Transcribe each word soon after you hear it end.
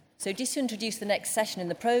So just to introduce the next session in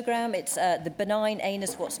the programme, it's the benign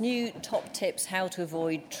anus, what's new, top tips, how to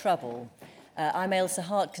avoid trouble. I'm Ailsa,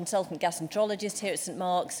 Hart, consultant gastroenterologist here at St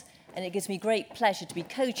Mark's, and it gives me great pleasure to be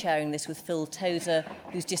co-chairing this with Phil Tozer,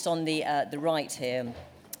 who's just on the right here.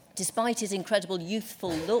 Despite his incredible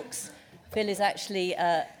youthful looks, Phil is actually,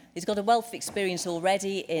 he's got a wealth of experience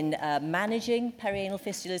already in managing perianal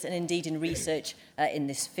fistulas and indeed in research in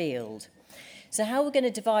this field. So how we're going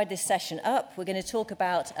to divide this session up, we're going to talk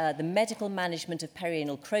about the medical management of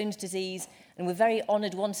perianal Crohn's disease, and we're very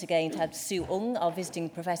honoured once again to have Siew Ng, our visiting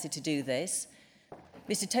professor, to do this.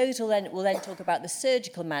 Mr. Tozer will then talk about the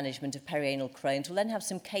surgical management of perianal Crohn's. We'll then have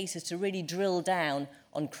some cases to really drill down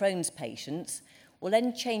on Crohn's patients. We'll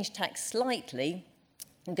then change tack slightly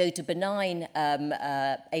and go to benign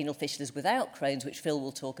anal fistulas without Crohn's, which Phil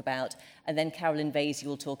will talk about, and then Carolynne Vaizey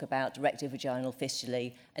will talk about rectovaginal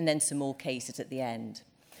fistulae, and then some more cases at the end.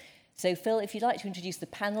 So, Phil, if you'd like to introduce the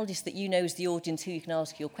panel, just that you know as the audience who you can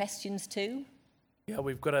ask your questions to. Yeah,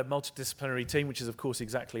 we've got a multidisciplinary team, which is, of course,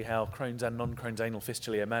 exactly how Crohn's and non-Crohn's anal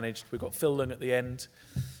fistulae are managed. We've got Phil Lung at the end,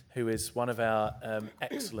 who is one of our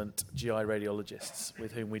excellent GI radiologists,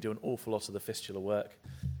 with whom we do an awful lot of the fistula work.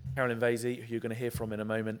 Carolynne Vaizey, who you're going to hear from in a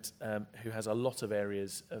moment, who has a lot of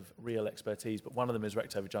areas of real expertise, but one of them is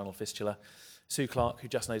rectovaginal fistula. Sue Clark, who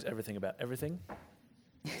just knows everything about everything.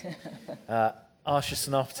 Asha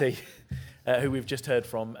Senapati, who we've just heard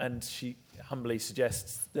from, and she humbly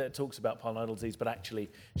suggests that talks about pilonidal disease, but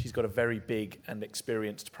actually she's got a very big and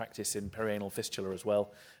experienced practice in perianal fistula as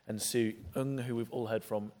well. And Siew Ng, who we've all heard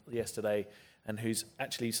from yesterday, and who's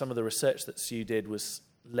actually some of the research that Sue did was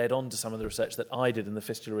led on to some of the research that I did in the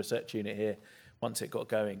fistula research unit here once it got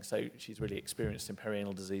going. So she's really experienced in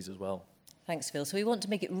perianal disease as well. Thanks, Phil. So we want to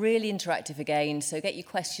make it really interactive again, so get your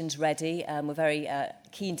questions ready. We're very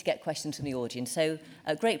keen to get questions from the audience. So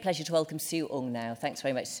a great pleasure to welcome Siew Ng now. Thanks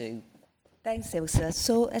very much, Sue. Thanks, Ailsa.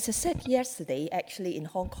 So as I said yesterday, actually in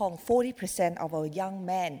Hong Kong, 40% of our young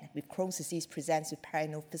men with Crohn's disease presents with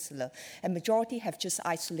perianal fistula, and majority have just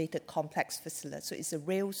isolated complex fistula. So it's a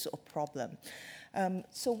real sort of problem.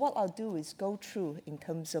 So what I'll do is go through in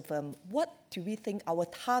terms of what do we think our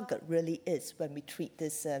target really is when we treat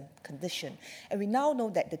this condition. And we now know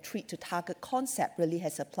that the treat-to-target concept really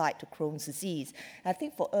has applied to Crohn's disease. And I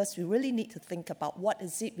think for us, we really need to think about what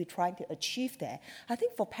is it we're trying to achieve there. I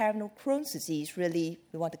think for perianal Crohn's disease, really,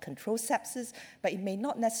 we want to control sepsis, but it may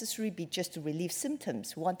not necessarily be just to relieve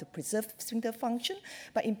symptoms. We want to preserve sphincter function,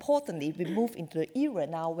 but importantly, we move into an era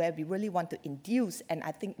now where we really want to induce and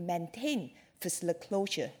I think maintain fistula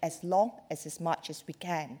closure as much as we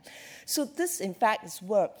can. So this, in fact, is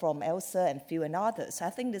work from Ailsa and Phil and others.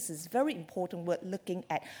 I think this is very important work looking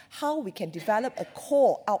at how we can develop a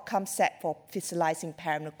core outcome set for fistulizing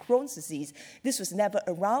perianal Crohn's disease. This was never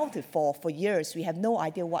around before for years. We have no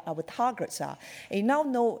idea what our targets are. And you now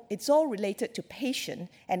know it's all related to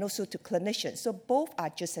patient and also to clinicians. So both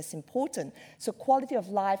are just as important. So quality of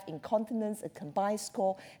life, incontinence, a combined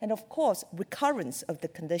score, and of course, recurrence of the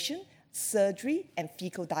condition, surgery, and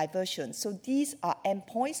fecal diversion. So these are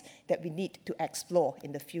endpoints that we need to explore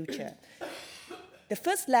in the future. The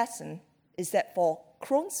first lesson is that for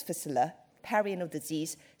Crohn's fistula, perianal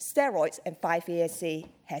disease, steroids and 5-ASA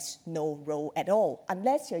has no role at all,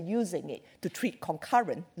 unless you're using it to treat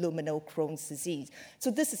concurrent luminal Crohn's disease.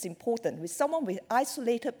 So this is important. With someone with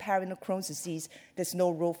isolated perianal Crohn's disease, there's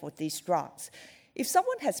no role for these drugs. If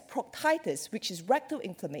someone has proctitis, which is rectal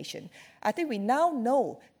inflammation, I think we now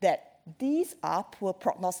know that these are poor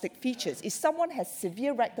prognostic features. If someone has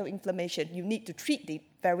severe rectal inflammation, you need to treat it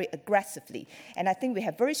very aggressively. And I think we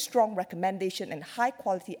have very strong recommendation and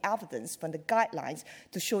high-quality evidence from the guidelines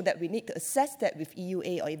to show that we need to assess that with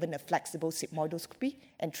EUA or even a flexible sigmoidoscopy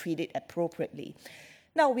and treat it appropriately.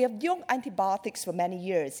 Now, we have used antibiotics for many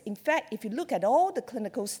years. In fact, if you look at all the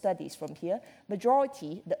clinical studies from here,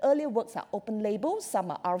 majority, the earlier works are open label,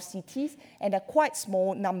 some are RCTs, and are quite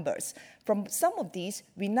small numbers. From some of these,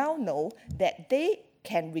 we now know that they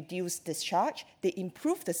can reduce discharge, they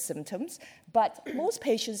improve the symptoms, but most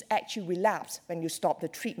patients actually relapse when you stop the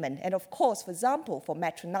treatment. And of course, for example, for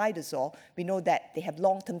metronidazole, we know that they have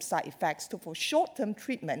long-term side effects, so for short-term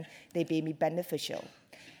treatment, they may be beneficial.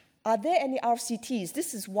 Are there any RCTs?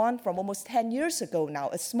 This is one from almost 10 years ago now,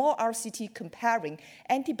 a small RCT comparing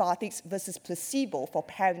antibiotics versus placebo for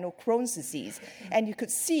perianal Crohn's disease. And you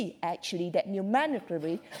could see, actually, that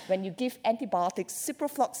numerically, when you give antibiotics,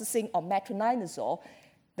 ciprofloxacin or metronidazole,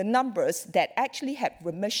 the numbers that actually have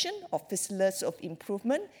remission or fistulas of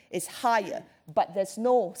improvement is higher, but there's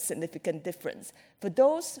no significant difference. For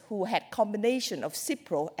those who had combination of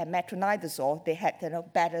cipro and metronidazole, they had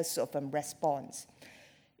better response.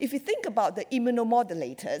 If you think about the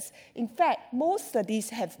immunomodulators, in fact, most studies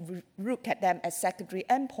have looked at them as secondary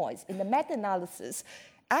endpoints. In the meta-analysis,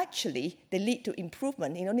 actually, they lead to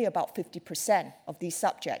improvement in only about 50% of these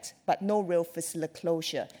subjects, but no real fistula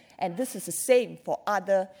closure. And this is the same for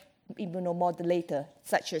other immunomodulator,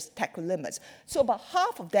 such as tacrolimus. So about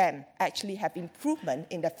half of them actually have improvement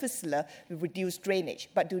in the fistula with reduced drainage.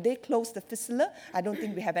 But do they close the fistula? I don't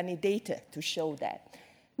think we have any data to show that.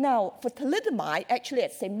 Now, for thalidomide, actually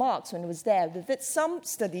at St. Mark's when it was there, we did some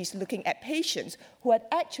studies looking at patients who had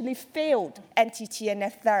actually failed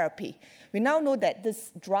anti-TNF therapy. We now know that this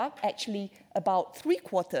drug, actually about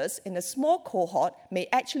 3/4 in a small cohort, may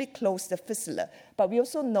actually close the fistula. But we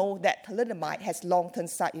also know that thalidomide has long-term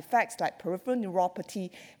side effects like peripheral neuropathy,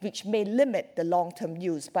 which may limit the long-term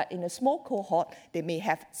use. But in a small cohort, they may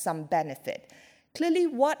have some benefit. Clearly,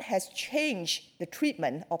 what has changed the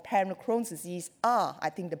treatment of primary Crohn's disease are, I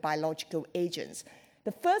think, the biological agents.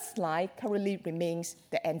 The first slide currently remains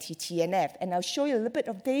the anti-TNF, and I'll show you a little bit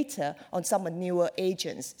of data on some of the newer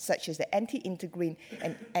agents, such as the anti-integrin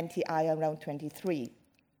and anti-IL-23.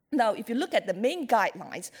 Now, if you look at the main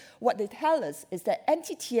guidelines, what they tell us is that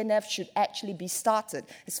anti-TNF should actually be started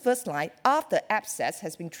as first line after abscess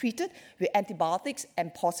has been treated with antibiotics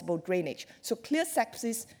and possible drainage. So clear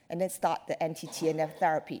sepsis and then start the anti-TNF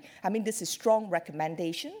therapy. I mean, this is a strong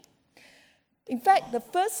recommendation. In fact, the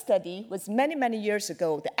first study was many, many years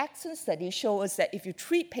ago. The ACCENT study showed us that if you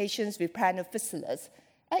treat patients with perennial fistulas,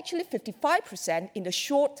 actually 55% in the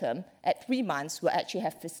short term at 3 months will actually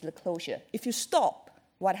have fistula closure. If you stop,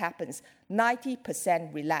 what happens?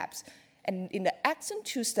 90% relapse. And in the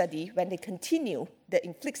ACCENT-2 study, when they continue the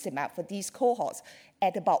infliximab for these cohorts,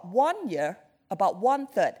 at about 1 year, about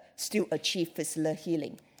 1/3 still achieve fistula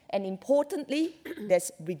healing. And importantly,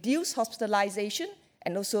 there's reduced hospitalization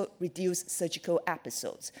and also reduced surgical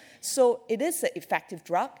episodes. So it is an effective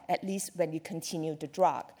drug, at least when you continue the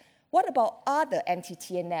drug. What about other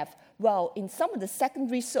anti-TNF? Well, in some of the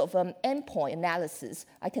secondary sort of endpoint analysis,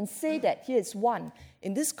 I can say that here's one.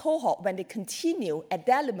 In this cohort, when they continue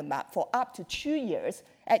adalimumab for up to 2 years,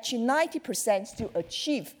 actually 90% still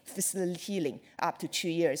achieve fistula healing up to 2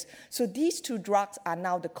 years. So these two drugs are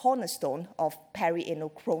now the cornerstone of perianal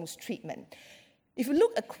Crohn's treatment. If you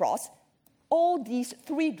look across all these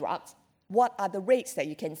 3 drugs, what are the rates that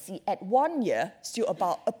you can see? At 1 year, still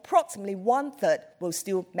about approximately 1/3 will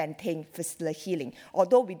still maintain fistula healing,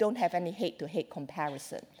 although we don't have any head-to-head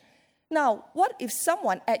comparison. Now, what if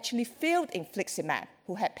someone actually failed infliximab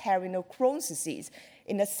who had perianal Crohn's disease?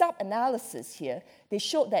 In a sub-analysis here, they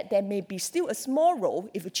showed that there may be still a small role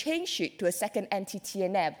if you change it to a second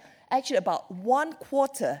anti-TNF. Actually, about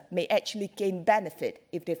 1/4 may actually gain benefit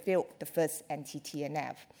if they failed the first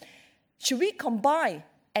anti-TNF. Should we combine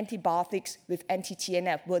antibiotics with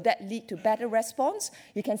anti-TNF? Will that lead to better response?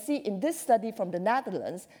 You can see in this study from the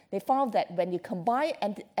Netherlands, they found that when you combine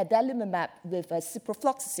adalimumab with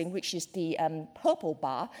ciprofloxacin, which is the purple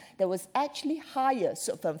bar, there was actually higher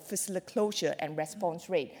sort of fistula closure and response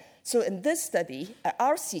rate. So in this study, at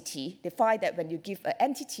RCT, they find that when you give an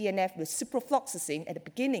anti-TNF with ciprofloxacin at the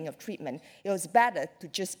beginning of treatment, it was better to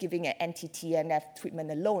just giving an anti-TNF treatment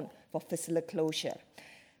alone for fistula closure.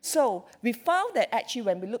 So we found that actually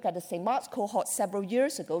when we look at the St. Mark's cohort several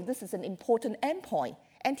years ago, this is an important endpoint.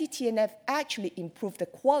 Anti-TNF actually improved the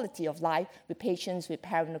quality of life with patients with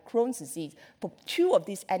perianal Crohn's disease. For 2 of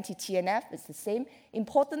these anti-TNF, it's the same.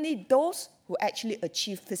 Importantly, those who actually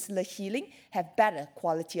achieve fistula healing have better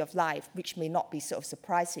quality of life, which may not be sort of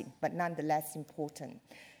surprising, but nonetheless important.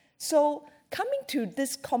 So coming to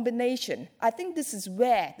this combination, I think this is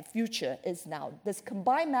where the future is now. Does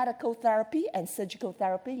combined medical therapy and surgical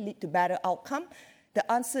therapy lead to better outcome? The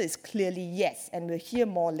answer is clearly yes, and we'll hear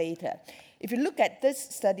more later. If you look at this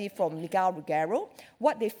study from Miguel Ruggiero,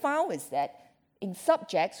 what they found is that in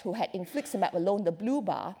subjects who had infliximab alone, the blue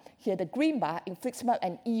bar, here the green bar, infliximab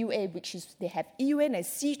and EUA, which is they have EUA and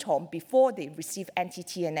CTOM before they receive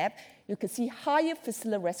anti-TNF, you can see higher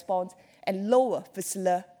fistula response and lower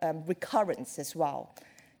fistula recurrence as well.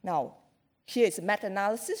 Now, here is a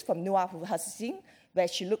meta-analysis from Noah Hussing, where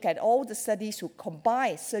she looked at all the studies who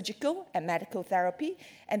combine surgical and medical therapy,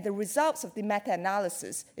 and the results of the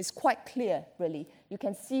meta-analysis is quite clear, really. You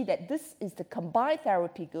can see that this is the combined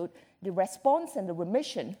therapy group. The response and the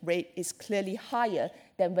remission rate is clearly higher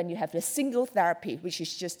than when you have the single therapy, which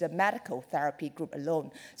is just the medical therapy group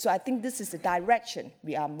alone. So I think this is the direction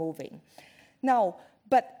we are moving. Now,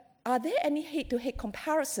 but are there any head-to-head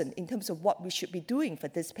comparison in terms of what we should be doing for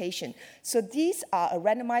this patient? So these are a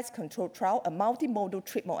randomized controlled trial, a multimodal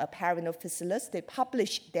treatment of perianal fistulas. They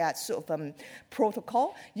published their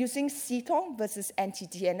protocol using Ceton versus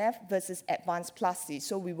anti-TNF versus advanced plasty.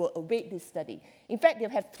 So we will await this study. In fact, they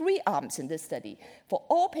have 3 arms in this study. For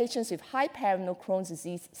all patients with high perianal Crohn's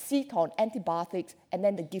disease, Ceton, antibiotics, and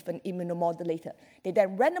then they give an immunomodulator. They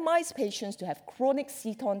then randomize patients to have chronic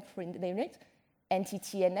Ceton treatment,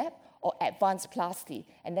 anti-TNF, or advanced plasty,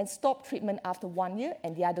 and then stop treatment after 1 year,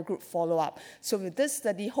 and the other group follow up. So with this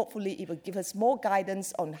study, hopefully it will give us more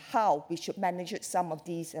guidance on how we should manage some of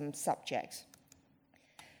these subjects.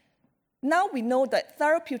 Now we know that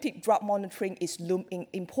therapeutic drug monitoring is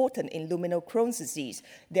important in luminal Crohn's disease.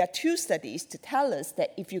 There are 2 studies to tell us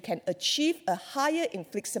that if you can achieve a higher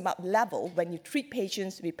infliximab level when you treat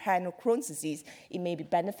patients with perianal Crohn's disease, it may be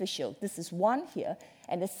beneficial. This is one here.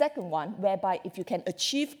 And the second one, whereby if you can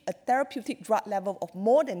achieve a therapeutic drug level of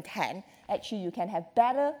more than 10, actually you can have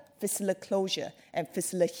better fistula closure and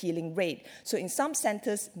fistula healing rate. So in some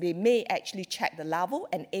centers, they may actually check the level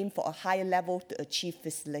and aim for a higher level to achieve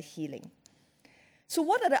fistula healing. So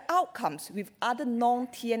what are the outcomes with other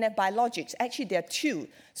non-TNF biologics? Actually, there are 2.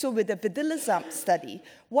 So with the vedolizumab study,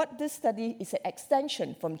 what this study is an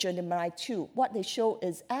extension from Janindra 2. What they show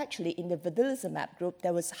is actually in the vedolizumab group,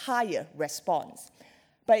 there was higher response.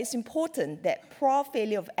 But it's important that prior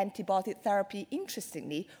failure of antibiotic therapy,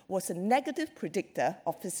 interestingly, was a negative predictor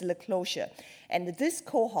of fistula closure. And in this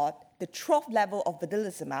cohort, the trough level of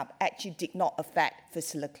vedolizumab actually did not affect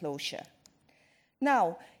fistula closure.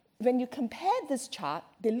 Now, when you compare this chart,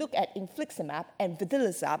 they look at infliximab and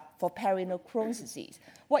vedolizumab for perianal Crohn's disease.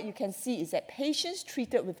 What you can see is that patients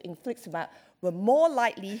treated with infliximab were more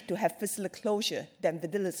likely to have fistula closure than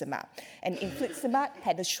vedolizumab. And infliximab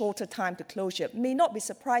had a shorter time to closure. It may not be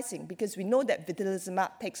surprising because we know that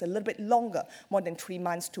vedolizumab takes a little bit longer, more than 3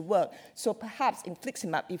 months to work. So perhaps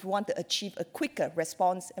infliximab, if you want to achieve a quicker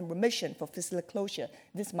response and remission for fistula closure,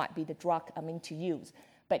 this might be the drug to use.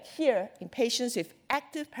 But here, in patients with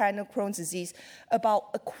active perianal Crohn's disease,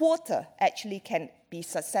 about a quarter actually can be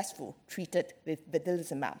successful treated with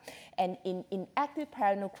vedolizumab. And in inactive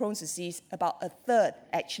perianal Crohn's disease, about a third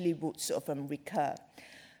actually would recur.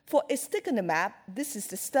 For istiqanimab, this is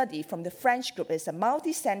the study from the French group. It's a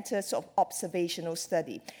multi-center observational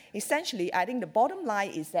study. Essentially, I think the bottom line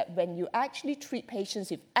is that when you actually treat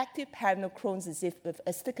patients with active perianal Crohn's disease with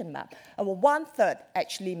istiqanimab, about 1/3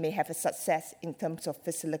 actually may have a success in terms of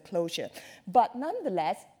fistula closure. But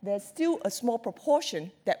nonetheless, there's still a small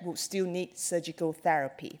proportion that will still need surgical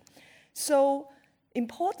therapy. So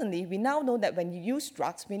importantly, we now know that when you use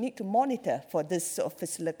drugs, we need to monitor for this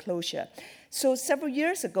fistula closure. So several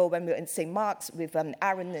years ago, when we were in St. Mark's with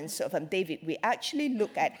Aaron and David, we actually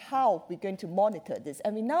looked at how we're going to monitor this.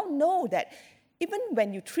 And we now know that even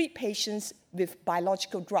when you treat patients with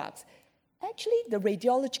biological drugs, actually the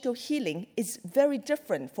radiological healing is very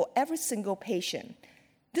different for every single patient.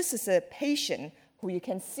 This is a patient who you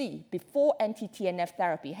can see before anti-TNF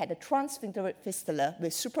therapy had a transsphincteric fistula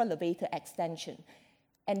with supralevator extension.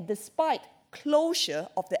 And despite closure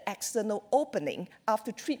of the external opening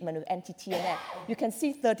after treatment with anti-TNF, you can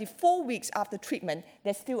see 34 weeks after treatment,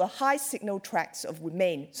 there's still a high signal tracts of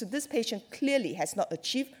remain. So this patient clearly has not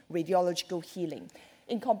achieved radiological healing.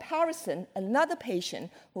 In comparison, another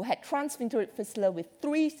patient who had transsphincteric fistula with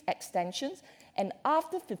 3 extensions, and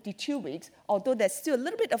after 52 weeks, although there's still a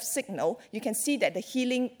little bit of signal, you can see that the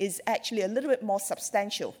healing is actually a little bit more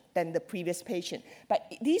substantial than the previous patient.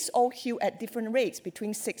 But these all heal at different rates,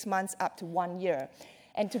 between 6 months up to 1 year.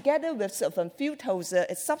 And together with Phil Tozer,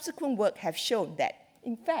 subsequent work have shown that,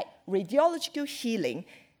 in fact, radiological healing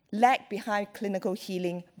lag behind clinical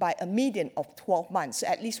healing by a median of 12 months, so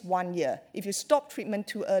at least 1 year. If you stop treatment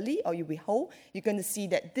too early or you withhold, you're going to see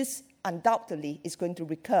that this undoubtedly is going to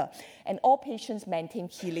recur. And all patients maintain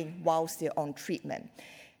healing whilst they're on treatment.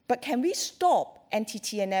 But can we stop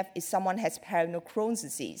anti-TNF if someone has perianal Crohn's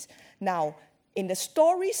disease? Now, in the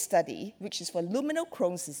STORY study, which is for luminal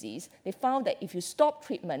Crohn's disease, they found that if you stop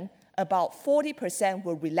treatment, about 40%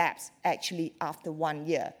 will relapse actually after 1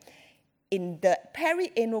 year. In the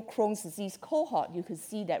perianal Crohn's disease cohort, you can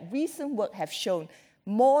see that recent work have shown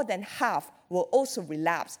more than half will also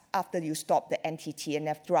relapse after you stop the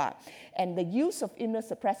anti-TNF drug. And the use of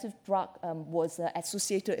immunosuppressive drug was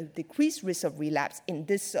associated with decreased risk of relapse in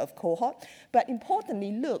this cohort. But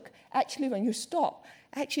importantly, look, actually when you stop,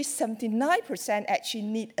 actually 79% actually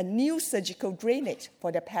need a new surgical drainage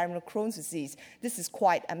for their peritoneal Crohn's disease. This is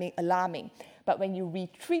quite, alarming. But when you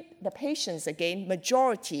retreat the patients again,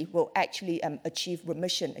 majority will actually achieve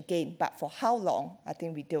remission again. But for how long, I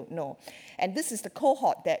think we don't know. And this is the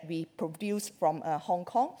cohort that we produced from Hong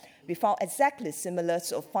Kong. We found exactly similar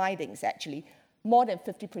sort of findings, actually. More than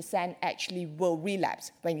 50% actually will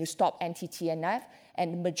relapse when you stop anti-TNF,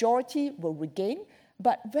 and the majority will regain.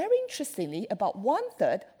 But very interestingly, about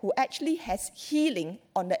 1/3 who actually has healing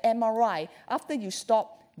on the MRI, after you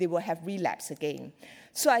stop, they will have relapse again.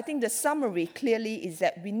 So I think the summary clearly is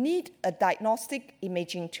that we need a diagnostic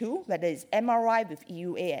imaging tool, whether it's MRI with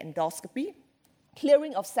EUA endoscopy.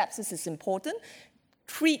 Clearing of sepsis is important.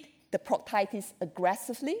 Treat the proctitis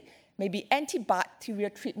aggressively, maybe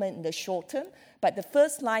antibacterial treatment in the short term, but the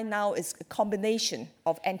first line now is a combination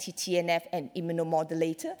of anti-TNF and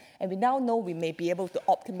immunomodulator, and we now know we may be able to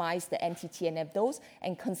optimize the anti-TNF dose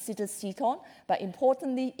and consider ceton, but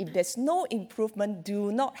importantly, if there's no improvement,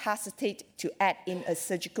 do not hesitate to add in a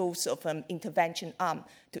surgical sort of intervention arm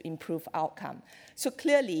to improve outcome. So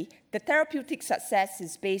clearly, the therapeutic success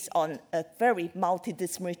is based on a very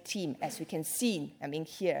multidisciplinary team, as we can see,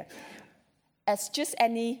 here. As just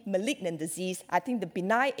any malignant disease, I think the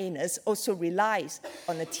benign anus also relies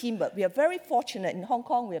on a teamwork. We are very fortunate in Hong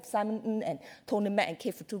Kong. We have Simon Ng and Tony Mack and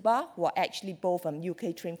Kei Futuba, who are actually both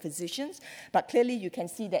UK-trained physicians. But clearly, you can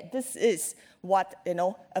see that this is what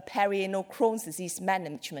a perianal Crohn's disease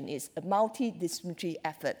management is, a multidisciplinary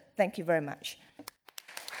effort. Thank you very much.